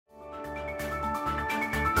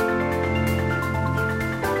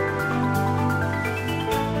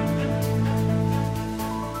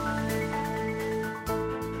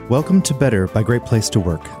Welcome to Better by Great Place to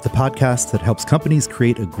Work, the podcast that helps companies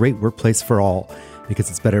create a great workplace for all because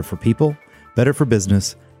it's better for people, better for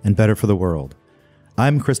business, and better for the world.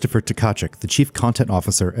 I'm Christopher Tkachuk, the Chief Content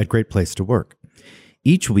Officer at Great Place to Work.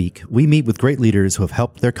 Each week, we meet with great leaders who have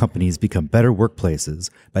helped their companies become better workplaces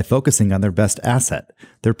by focusing on their best asset,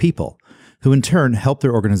 their people, who in turn help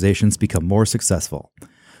their organizations become more successful.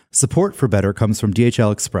 Support for Better comes from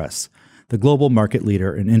DHL Express, the global market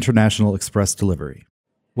leader in international express delivery.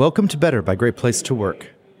 Welcome to Better by Great Place to Work.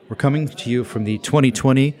 We're coming to you from the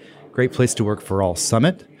 2020 Great Place to Work for All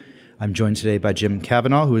Summit. I'm joined today by Jim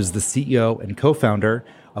Kavanaugh, who is the CEO and co-founder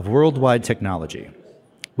of Worldwide Technology.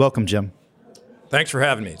 Welcome, Jim. Thanks for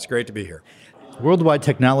having me. It's great to be here. Worldwide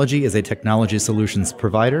Technology is a technology solutions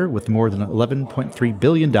provider with more than $11.3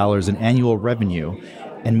 billion in annual revenue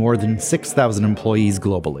and more than 6,000 employees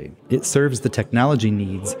globally. It serves the technology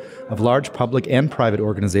needs of large public and private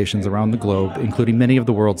organizations around the globe, including many of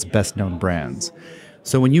the world's best-known brands.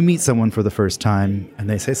 So when you meet someone for the first time and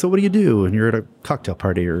they say, "So what do you do?" and you're at a cocktail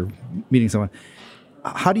party or meeting someone,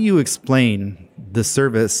 how do you explain the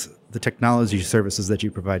service, the technology services that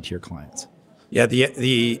you provide to your clients? Yeah,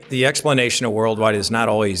 the explanation of Worldwide is not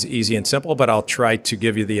always easy and simple, but I'll try to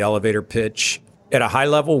give you the elevator pitch. At a high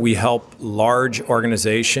level, we help large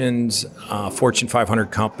organizations, Fortune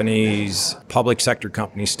 500 companies, public sector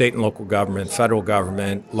companies, state and local government, federal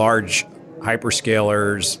government, large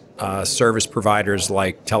hyperscalers, service providers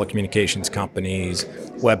like telecommunications companies,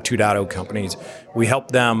 Web 2.0 companies. We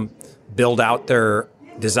help them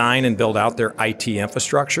design and build out their IT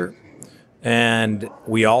infrastructure. And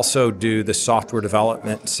we also do the software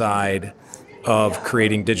development side of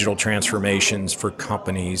creating digital transformations for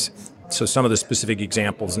companies. So some of the specific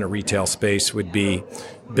examples in the retail space would be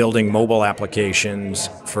building mobile applications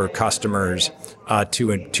for customers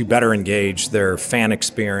to better engage their fan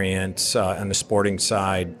experience on the sporting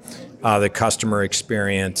side. The customer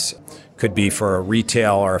experience could be for a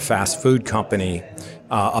retail or a fast food company,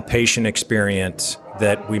 a patient experience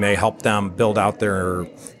that we may help them build out their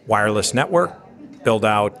wireless network, build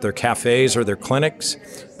out their cafes or their clinics,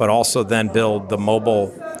 but also then build the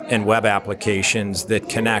mobile and web applications that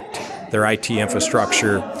connect their IT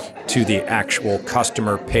infrastructure to the actual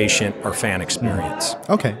customer, patient, or fan experience.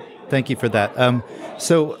 Okay, thank you for that.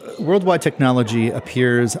 So Worldwide Technology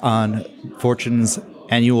appears on Fortune's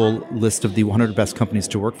annual list of the 100 best companies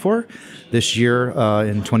to work for. This year,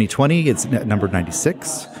 in 2020, it's number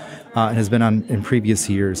 96, and has been on in previous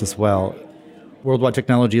years as well. Worldwide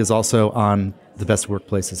Technology is also on the best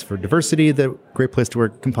workplaces for diversity that Great Place to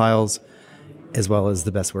Work compiles, as well as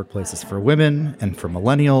the best workplaces for women and for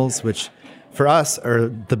millennials, which for us are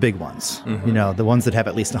the big ones, you know, the ones that have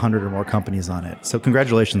at least 100 or more companies on it. So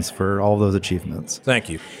congratulations for all those achievements. Thank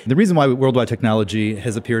you. The reason why Worldwide Technology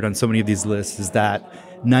has appeared on so many of these lists is that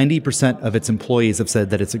 90% of its employees have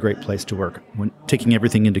said that it's a great place to work when taking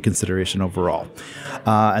everything into consideration overall.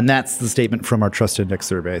 And that's the statement from our Trust Index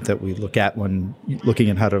survey that we look at when looking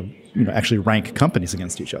at how to actually rank companies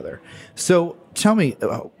against each other. So tell me,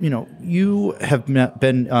 you have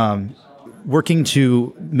been working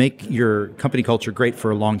to make your company culture great for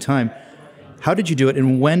a long time. How did you do it,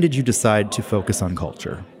 and when did you decide to focus on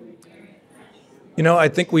culture? I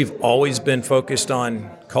think we've always been focused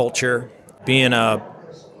on culture. Being a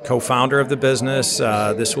co-founder of the business,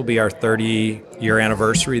 this will be our 30-year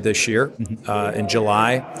anniversary this year in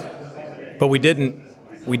July. But we didn't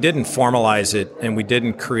formalize it, and we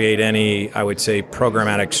didn't create any, I would say,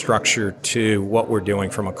 programmatic structure to what we're doing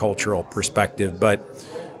from a cultural perspective. But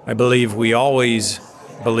I believe we always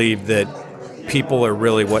believe that people are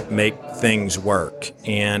really what make things work.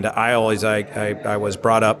 And I was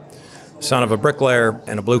brought up son of a bricklayer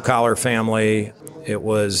in a blue-collar family. It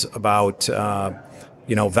was about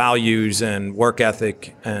values and work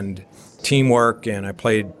ethic and teamwork, and I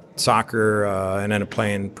played soccer and ended up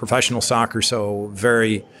playing professional soccer, so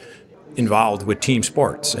very involved with team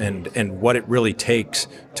sports and what it really takes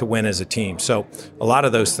to win as a team. So a lot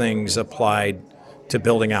of those things applied to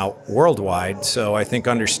building out Worldwide. So I think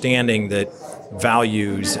understanding that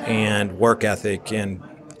values and work ethic and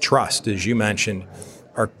trust, as you mentioned,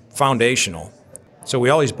 are foundational. So we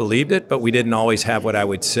always believed it, but we didn't always have what I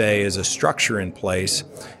would say is a structure in place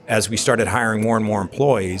as we started hiring more and more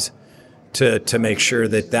employees to make sure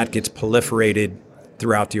that gets proliferated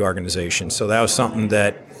throughout the organization. So that was something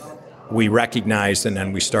that we recognized, and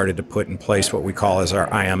then we started to put in place what we call as our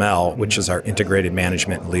IML, which is our Integrated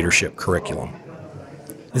Management and Leadership Curriculum.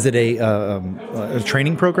 Is it a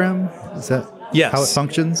training program? Is that Yes. how it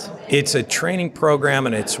functions? It's a training program,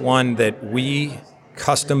 and it's one that we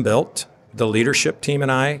custom built. The leadership team and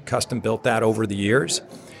I custom built that over the years.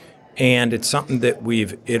 And it's something that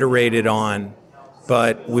we've iterated on,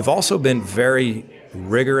 but we've also been very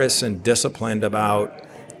rigorous and disciplined about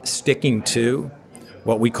sticking to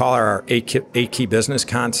what we call our eight key business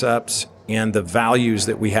concepts and the values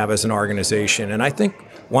that we have as an organization. And I think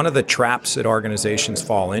one of the traps that organizations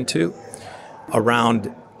fall into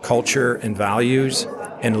around culture and values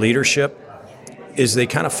and leadership is they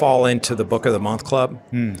kind of fall into the book of the month club.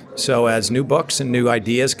 So as new books and new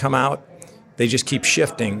ideas come out, they just keep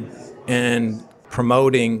shifting and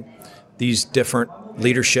promoting these different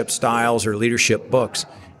leadership styles or leadership books.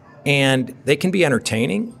 And they can be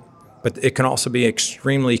entertaining, but it can also be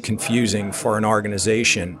extremely confusing for an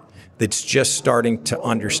organization that's just starting to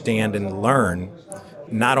understand and learn,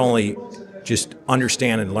 not only just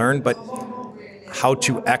understand and learn, but how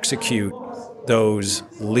to execute those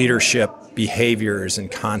leadership behaviors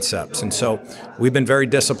and concepts. And so we've been very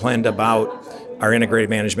disciplined about our integrated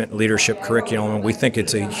management and leadership curriculum, and we think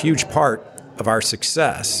it's a huge part of our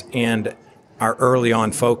success and our early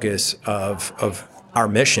on focus of our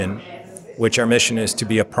mission, which our mission is to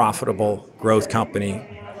be a profitable growth company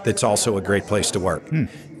that's also a great place to work.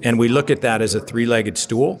 And we look at that as a three-legged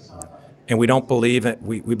stool, and we don't believe it.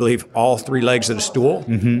 We believe all three legs of the stool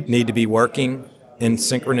need to be working in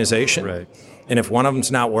synchronization. Right. And if one of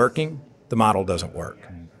them's not working, the model doesn't work.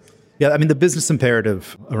 Yeah, I mean, the business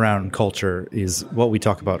imperative around culture is what we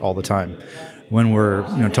talk about all the time when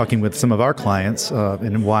we're talking with some of our clients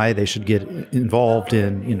and why they should get involved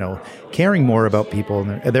in caring more about people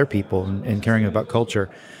and their people and caring about culture.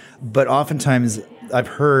 But oftentimes I've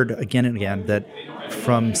heard again and again that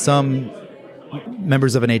from some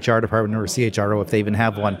members of an HR department or a CHRO, if they even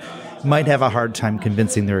have one, might have a hard time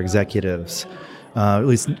convincing their executives, at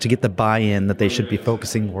least to get the buy-in that they should be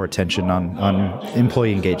focusing more attention on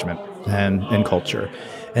employee engagement and culture.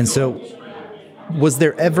 And so was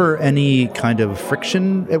there ever any kind of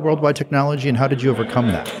friction at Worldwide Technology, and how did you overcome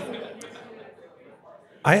that?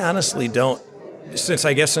 I honestly don't. Since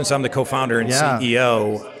I'm the co-founder and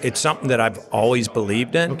CEO, it's something that I've always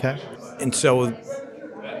believed in. Okay. And so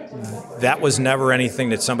that was never anything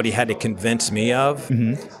that somebody had to convince me of.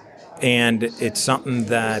 And it's something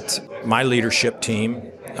that my leadership team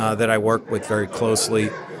that I work with very closely,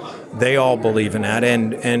 they all believe in that.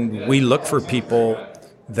 And we look for people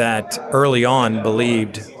that early on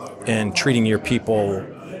believed in treating your people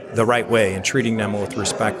the right way and treating them with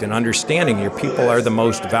respect and understanding your people are the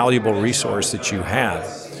most valuable resource that you have.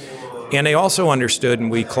 And they also understood, and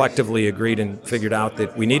we collectively agreed and figured out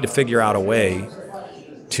that we need to figure out a way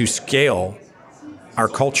to scale our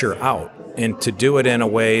culture out and to do it in a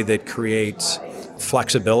way that creates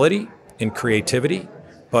flexibility and creativity,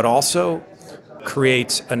 but also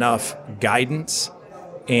creates enough guidance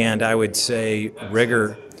and I would say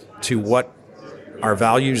rigor to what our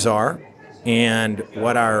values are and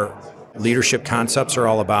what our leadership concepts are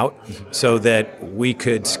all about so that we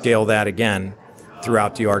could scale that again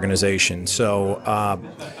throughout the organization. So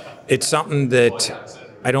it's something that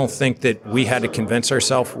I don't think that we had to convince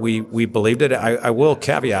ourselves we believed it. I will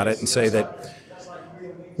caveat it and say that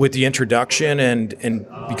with the introduction and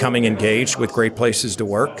becoming engaged with Great Places to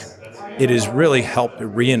Work, it has really helped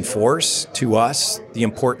reinforce to us the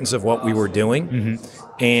importance of what we were doing.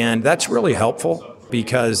 And that's really helpful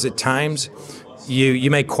because at times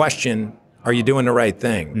you may question, are you doing the right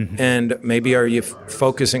thing? And maybe are you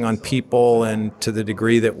focusing on people, and to the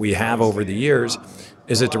degree that we have over the years,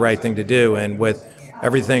 is it the right thing to do? And with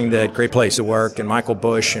everything that Great Place to Work and Michael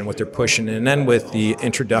Bush and what they're pushing, and then with the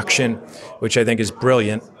introduction, which I think is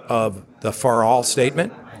brilliant, of the For All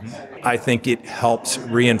statement, I think it helps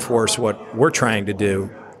reinforce what we're trying to do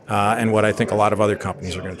and what I think a lot of other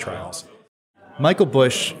companies are going to try also. Michael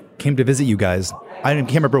Bush came to visit you guys. I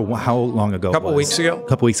can't remember how long ago. A couple weeks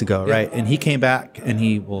ago, right? And he came back and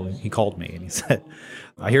he called me and he said,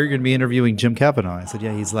 I hear you're going to be interviewing Jim Kavanaugh. I said,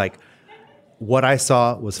 yeah. He's like, what I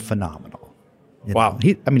saw was phenomenal. Wow.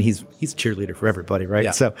 He's a cheerleader for everybody, right?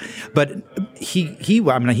 Yeah. So, but he's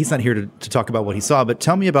not here to talk about what he saw, but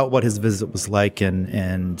tell me about what his visit was like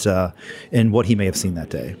and what he may have seen that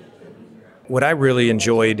day. What I really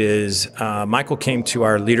enjoyed is Michael came to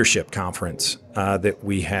our leadership conference that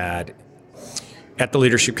we had. At the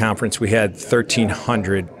leadership conference, we had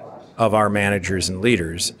 1,300 of our managers and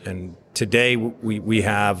leaders, and today we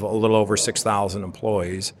have a little over 6,000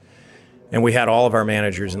 employees. And we had all of our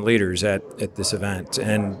managers and leaders at this event.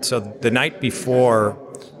 And so the night before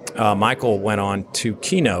Michael went on to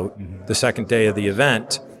keynote, the second day of the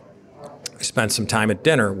event, we spent some time at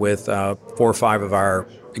dinner with 4 or 5 of our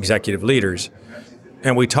executive leaders.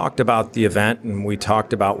 And we talked about the event, and we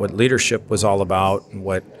talked about what leadership was all about and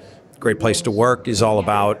what Great Place to Work is all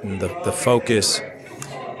about and the focus.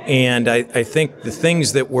 And I think the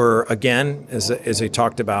things that were, again, as I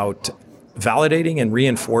talked about, validating and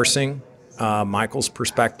reinforcing Michael's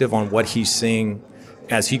perspective on what he's seeing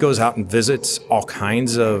as he goes out and visits all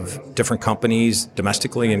kinds of different companies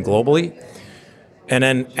domestically and globally. And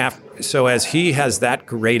then, so as he has that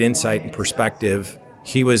great insight and perspective,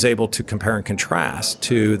 he was able to compare and contrast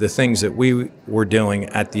to the things that we were doing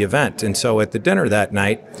at the event. And so at the dinner that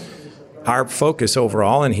night, our focus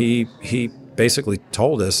overall, and he basically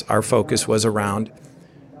told us our focus was around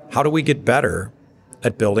how do we get better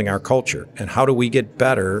at building our culture, and how do we get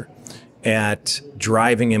better at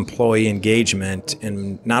driving employee engagement,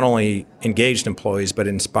 and not only engaged employees, but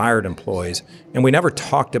inspired employees. And we never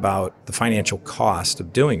talked about the financial cost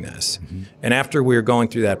of doing this. Mm-hmm. And after we were going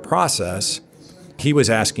through that process, he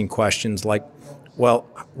was asking questions like, well,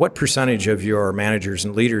 what percentage of your managers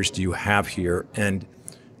and leaders do you have here? And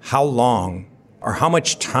how long or how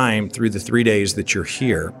much time through the 3 days that you're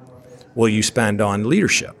here will you spend on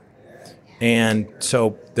leadership? And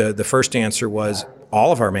so the first answer was,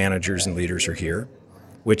 all of our managers and leaders are here,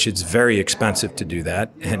 which it's very expensive to do that.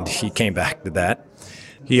 And he came back to that.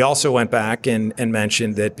 He also went back and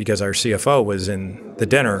mentioned that because our CFO was in the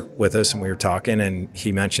dinner with us and we were talking, and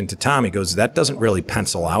he mentioned to Tom, he goes, that doesn't really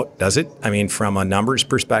pencil out, does it? I mean, from a numbers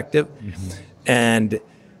perspective. Mm-hmm. And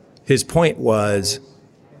his point was,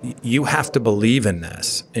 you have to believe in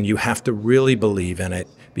this, and you have to really believe in it,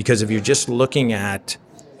 because if you're just looking at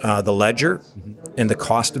the ledger and the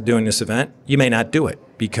cost of doing this event, you may not do it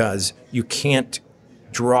because you can't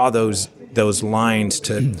draw those lines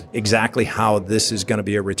to exactly how this is going to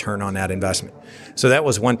be a return on that investment. So that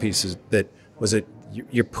was one piece,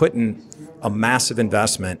 you're putting a massive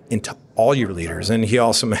investment into all your leaders. And he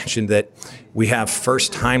also mentioned that we have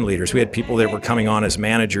first-time leaders. We had people that were coming on as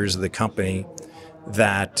managers of the company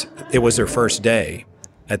that it was their first day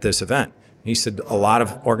at this event. He said a lot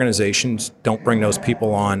of organizations don't bring those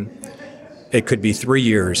people on. It could be 3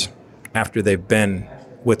 years after they've been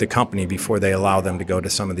with the company before they allow them to go to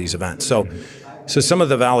some of these events. So some of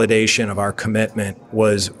the validation of our commitment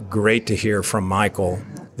was great to hear from Michael,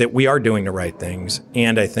 that we are doing the right things.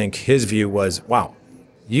 And I think his view was, wow,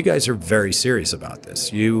 you guys are very serious about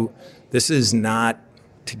this. This is not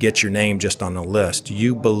to get your name just on the list.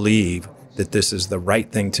 You believe that this is the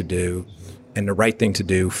right thing to do, and the right thing to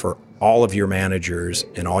do for all of your managers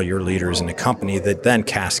and all your leaders in the company, that then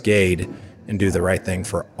cascade and do the right thing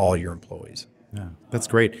for all your employees. Yeah, that's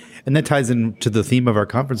great. And that ties into the theme of our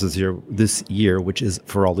conferences here this year, which is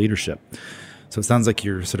for all leadership. So it sounds like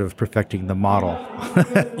you're sort of perfecting the model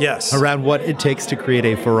yes, around what it takes to create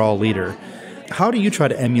a for all leader. How do you try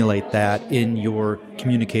to emulate that in your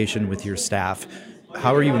communication with your staff?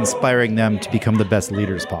 How are you inspiring them to become the best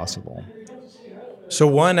leaders possible? So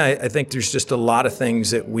one, I think there's just a lot of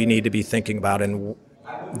things that we need to be thinking about, and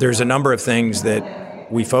there's a number of things that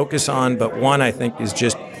we focus on, but one I think is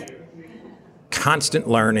just constant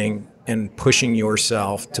learning and pushing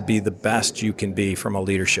yourself to be the best you can be from a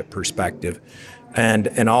leadership perspective,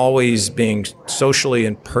 and always being socially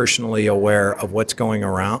and personally aware of what's going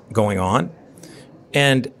on,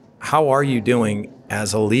 and how are you doing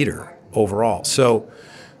as a leader overall. So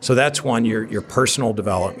that's one, your personal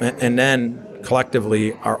development, and then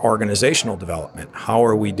collectively our organizational development. How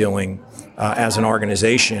are we doing as an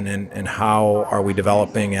organization, and how are we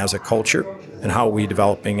developing as a culture, and how are we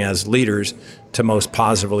developing as leaders to most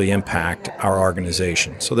positively impact our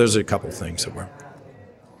organization? So there's a couple of things that we're...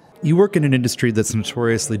 You work in an industry that's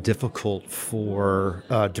notoriously difficult for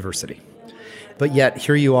diversity. But yet,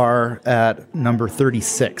 here you are at number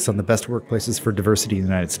 36 on the best workplaces for diversity in the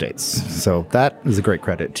United States. So that is a great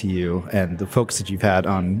credit to you and the focus that you've had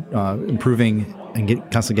on improving and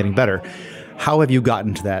constantly getting better. How have you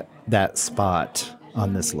gotten to that spot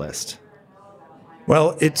on this list?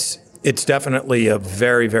 Well, it's definitely a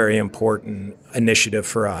very, very important initiative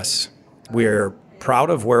for us. We're proud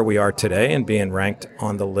of where we are today and being ranked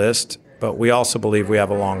on the list, but we also believe we have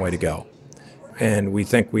a long way to go. And we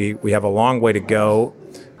think we have a long way to go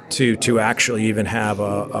to actually even have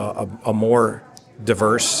a more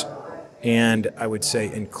diverse and, I would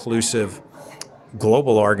say, inclusive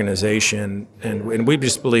global organization. And we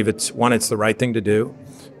just believe it's the right thing to do.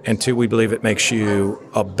 And two, we believe it makes you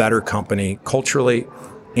a better company culturally,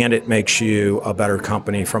 and it makes you a better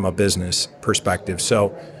company from a business perspective.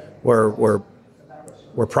 So we're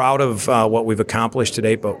proud of what we've accomplished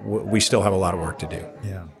today, but we still have a lot of work to do.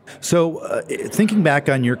 Yeah. So thinking back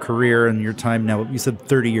on your career and your time now, you said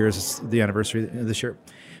 30 years is the anniversary this year.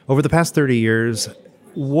 Over the past 30 years,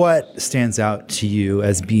 what stands out to you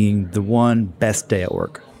as being the one best day at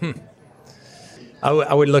work?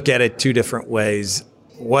 I would look at it two different ways.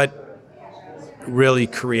 What really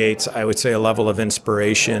creates, I would say, a level of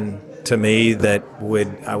inspiration to me that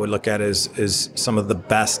I would look at as some of the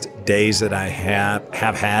best days that I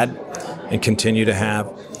have had and continue to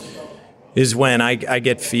have, is when I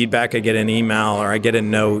get feedback, I get an email or I get a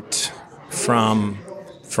note from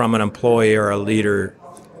an employee or a leader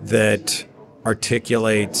that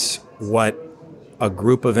articulates what a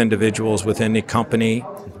group of individuals within the company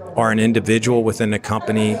or an individual within the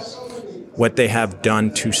company, what they have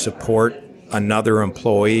done to support another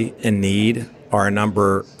employee in need or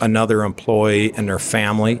another employee and their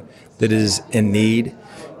family that is in need,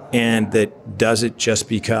 and that does it just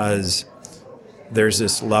because there's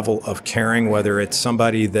this level of caring, whether it's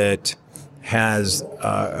somebody that has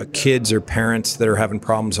kids or parents that are having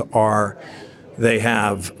problems, or they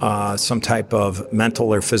have some type of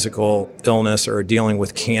mental or physical illness or are dealing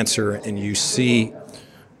with cancer, and you see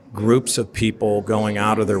groups of people going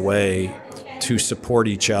out of their way to support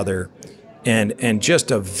each other, and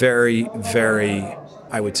just a very, very,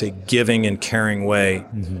 I would say, giving and caring way.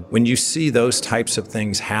 When you see those types of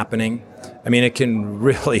things happening, I mean,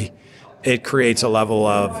 it creates a level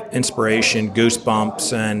of inspiration,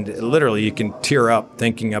 goosebumps, and literally you can tear up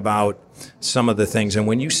thinking about some of the things. And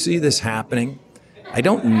when you see this happening, I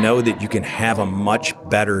don't know that you can have a much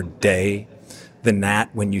better day than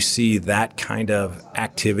that when you see that kind of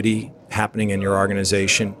activity happening in your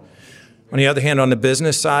organization. On the other hand, on the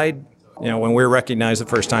business side, when we were recognized the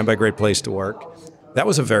first time by Great Place to Work, that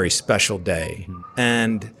was a very special day.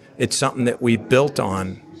 And it's something that we built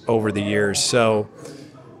on over the years. So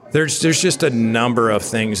there's just a number of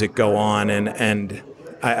things that go on, and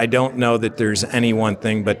I don't know that there's any one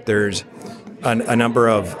thing, but there's a number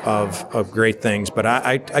of great things. But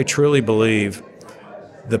I truly believe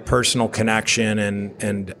the personal connection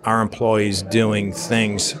and our employees doing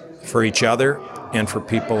things for each other and for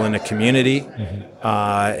people in the community,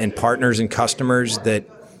 and partners and customers that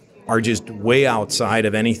are just way outside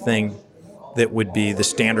of anything that would be the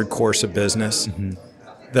standard course of business.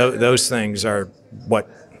 Those things are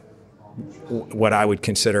what I would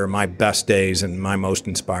consider my best days and my most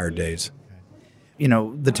inspired days.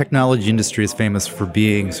 The technology industry is famous for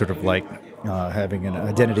being sort of like having an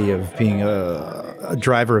identity of being a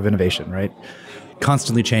driver of innovation, right?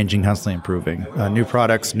 Constantly changing, constantly improving. New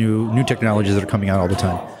products, new technologies that are coming out all the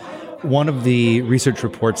time. One of the research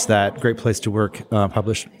reports that Great Place to Work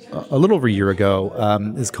published a little over a year ago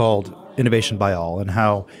is called Innovation by All, and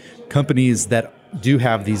how companies that do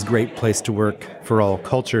have these Great Place to Work for All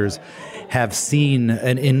cultures have seen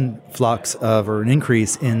an influx of, or an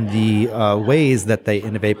increase in the ways that they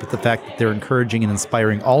innovate, but the fact that they're encouraging and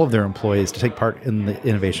inspiring all of their employees to take part in the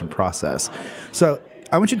innovation process. So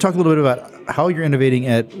I want you to talk a little bit about how you're innovating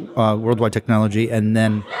at Worldwide Technology, and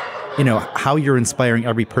then how you're inspiring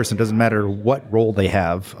every person. Doesn't matter what role they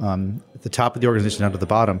have, at the top of the organization down to the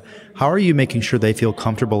bottom. How are you making sure they feel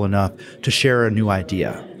comfortable enough to share a new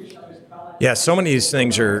idea? Yeah, so many of these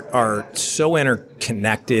things are so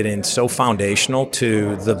interconnected and so foundational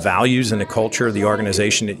to the values and the culture of the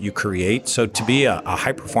organization that you create. So to be a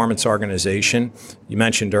high-performance organization, you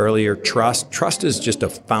mentioned earlier, trust. Trust is just a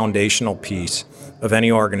foundational piece of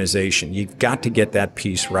any organization. You've got to get that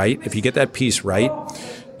piece right. If you get that piece right,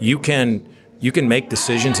 you can make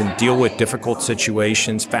decisions and deal with difficult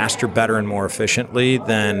situations faster, better, and more efficiently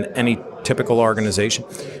than any typical organization.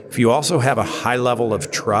 If you also have a high level of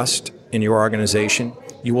trust in your organization,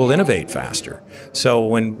 you will innovate faster. So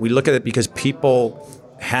when we look at it, because people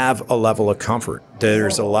have a level of comfort,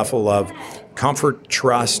 there's a level of comfort,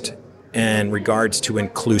 trust in regards to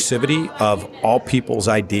inclusivity of all people's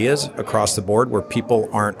ideas across the board, where people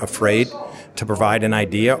aren't afraid to provide an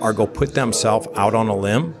idea or go put themselves out on a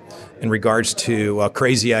limb in regards to a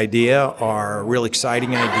crazy idea or a real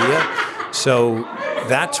exciting idea. So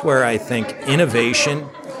that's where I think innovation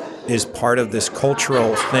is part of this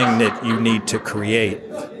cultural thing that you need to create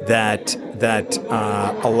that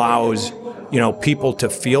allows people to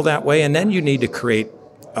feel that way, and then you need to create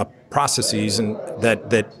processes and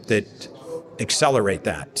that accelerate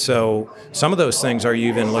that. So some of those things are, you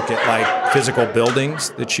even look at like physical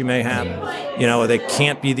buildings that you may have. They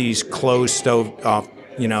can't be these closed stove off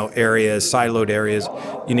areas, siloed areas.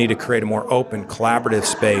 You need to create a more open, collaborative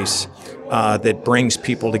space that brings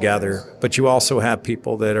people together. But you also have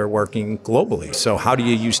people that are working globally. So how do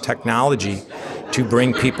you use technology to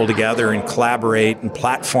bring people together and collaborate, and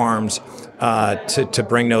platforms to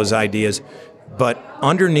bring those ideas? But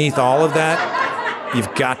underneath all of that,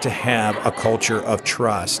 you've got to have a culture of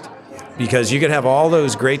trust. Because you could have all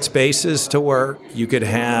those great spaces to work, you could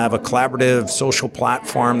have a collaborative social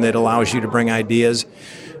platform that allows you to bring ideas,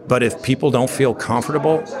 but if people don't feel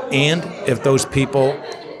comfortable, and if those people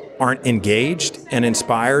aren't engaged and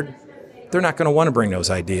inspired, they're not going to want to bring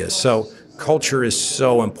those ideas. So culture is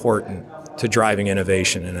so important to driving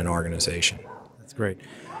innovation in an organization. That's great.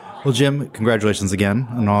 Well, Jim, congratulations again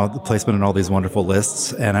on all the placement in all these wonderful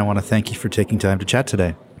lists. And I want to thank you for taking time to chat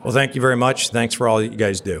today. Well, thank you very much. Thanks for all that you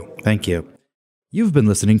guys do. Thank you. You've been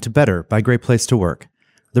listening to Better by Great Place to Work.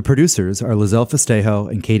 The producers are Lizelle Festejo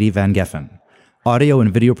and Katie Van Geffen. Audio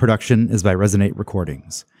and video production is by Resonate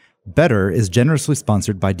Recordings. Better is generously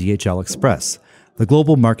sponsored by DHL Express, the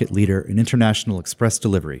global market leader in international express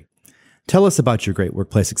delivery. Tell us about your great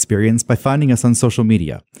workplace experience by finding us on social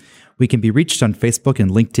media. We can be reached on Facebook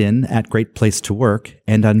and LinkedIn at Great Place to Work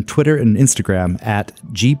and on Twitter and Instagram at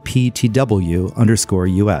GPTW_US.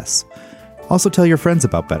 Also tell your friends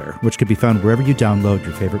about Better, which can be found wherever you download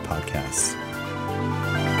your favorite podcasts.